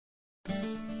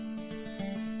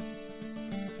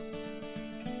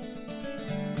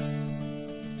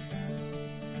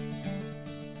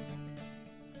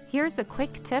Here's a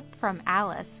quick tip from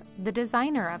Alice, the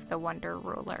designer of the Wonder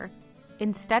Ruler.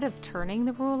 Instead of turning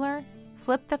the ruler,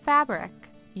 flip the fabric.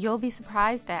 You'll be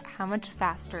surprised at how much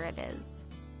faster it is.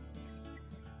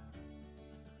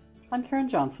 I'm Karen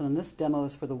Johnson, and this demo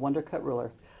is for the Wonder Cut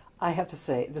Ruler. I have to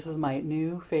say, this is my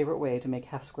new favorite way to make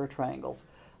half-square triangles.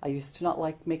 I used to not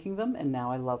like making them, and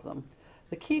now I love them.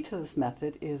 The key to this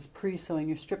method is pre-sewing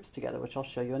your strips together, which I'll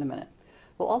show you in a minute.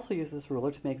 We'll also use this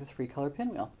ruler to make the 3-color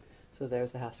pinwheel. So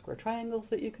there's the half-square triangles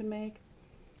that you can make,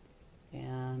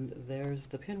 and there's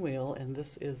the pinwheel, and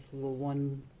this is the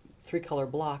one 3-color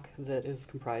block that is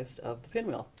comprised of the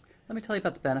pinwheel. Let me tell you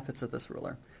about the benefits of this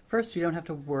ruler. First, you don't have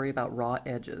to worry about raw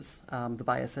edges. The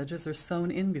bias edges are sewn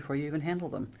in before you even handle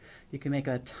them. You can make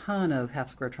a ton of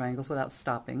half-square triangles without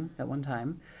stopping at one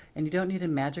time, and you don't need a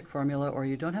magic formula, or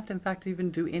you don't have to, in fact, even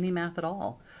do any math at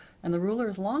all. And the ruler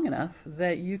is long enough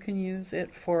that you can use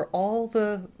it for all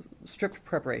the strip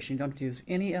preparation. You don't have to use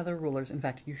any other rulers. In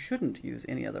fact, you shouldn't use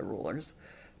any other rulers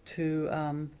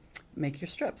to make your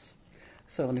strips.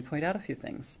 So let me point out a few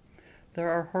things.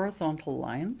 There are horizontal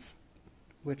lines,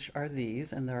 which are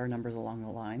these, and there are numbers along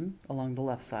the line, along the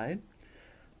left side.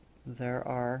 There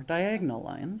are diagonal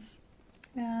lines,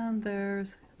 and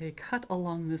there's a cut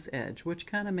along this edge, which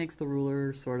kind of makes the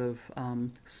ruler sort of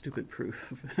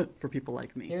stupid-proof for people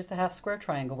like me. Here's the half-square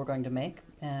triangle we're going to make,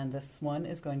 and this one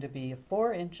is going to be a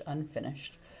 4-inch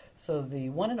unfinished. So the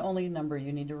one and only number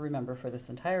you need to remember for this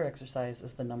entire exercise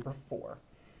is the number 4.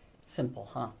 Simple,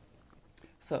 huh?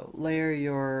 So layer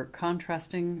your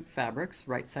contrasting fabrics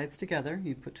right sides together.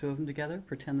 You put 2 of them together.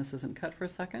 Pretend this isn't cut for a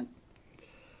second.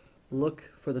 Look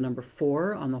for the number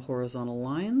 4 on the horizontal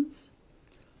lines.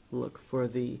 Look for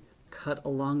the cut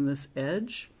along this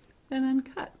edge, and then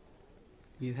cut.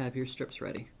 You have your strips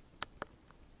ready.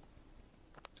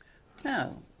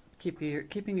 Now,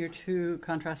 keeping your 2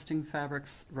 contrasting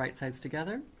fabrics right sides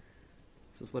together.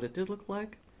 This is what it did look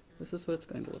like. This is what it's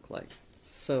going to look like.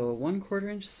 So 1/4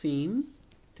 inch seam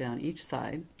down each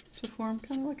side to form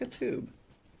kind of like a tube.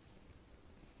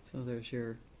 So there's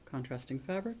your contrasting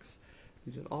fabrics.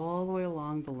 You do it all the way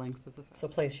along the length of the fabric. So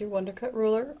place your Wonder Cut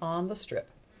ruler on the strip.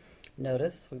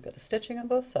 Notice we've got the stitching on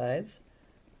both sides.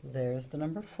 There's the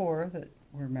number 4 that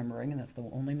we're remembering, and that's the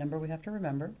only number we have to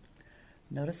remember.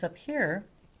 Notice up here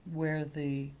where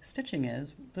the stitching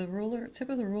is, the tip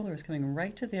of the ruler is coming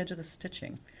right to the edge of the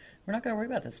stitching. We're not going to worry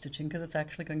about that stitching because it's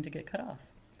actually going to get cut off.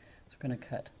 So we're going to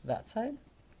cut that side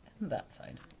and that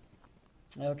side.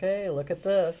 Okay, look at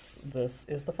this. This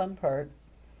is the fun part.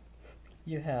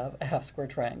 You have a half-square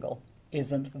triangle.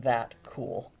 Isn't that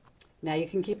cool? Now you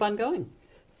can keep on going.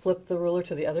 Flip the ruler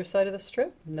to the other side of the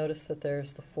strip. Notice that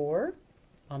there's the 4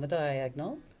 on the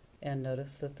diagonal, and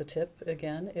notice that the tip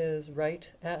again is right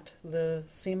at the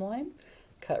seam line.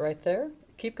 Cut right there.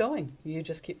 Keep going. You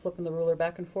just keep flipping the ruler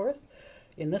back and forth.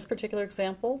 In this particular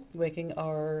example, making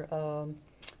our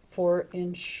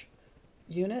 4-inch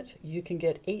unit, you can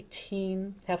get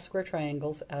 18 half-square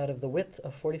triangles out of the width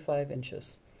of 45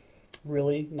 inches.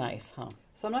 Really nice, huh?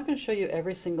 So I'm not going to show you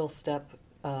every single step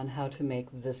on how to make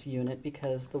this unit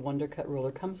because the Wonder Cut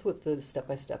ruler comes with the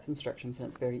step-by-step instructions, and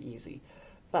it's very easy.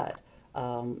 But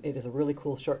it is a really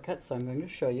cool shortcut, so I'm going to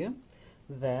show you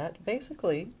that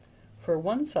basically for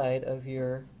one side of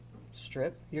your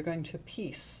strip you're going to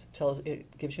piece.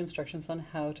 It gives you instructions on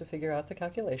how to figure out the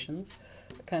calculations,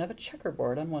 kind of a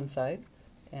checkerboard on one side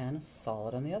and a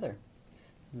solid on the other.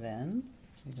 Then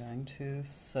you're going to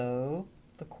sew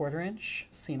the 1/4 inch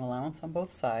seam allowance on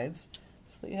both sides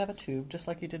so that you have a tube just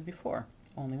like you did before.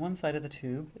 Only one side of the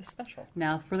tube is special.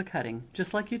 Now for the cutting.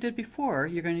 Just like you did before,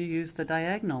 you're going to use the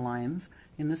diagonal lines.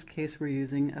 In this case we're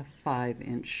using a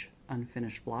 5-inch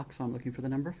unfinished block, so I'm looking for the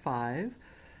number 5.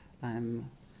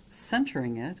 I'm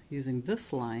centering it using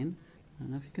this line. I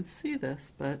don't know if you can see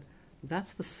this, but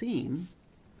that's the seam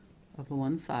of the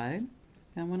one side,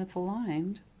 and when it's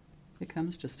aligned it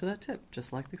comes just to that tip,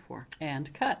 just like before.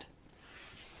 And cut.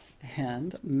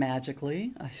 And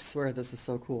magically, I swear this is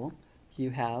so cool,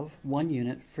 you have 1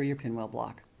 unit for your pinwheel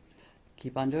block.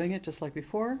 Keep on doing it just like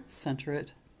before, center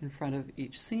it in front of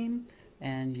each seam,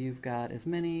 and you've got as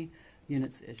many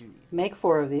units as you need. Make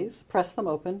 4 of these, press them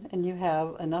open, and you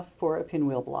have enough for a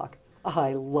pinwheel block.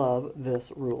 I love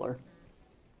this ruler.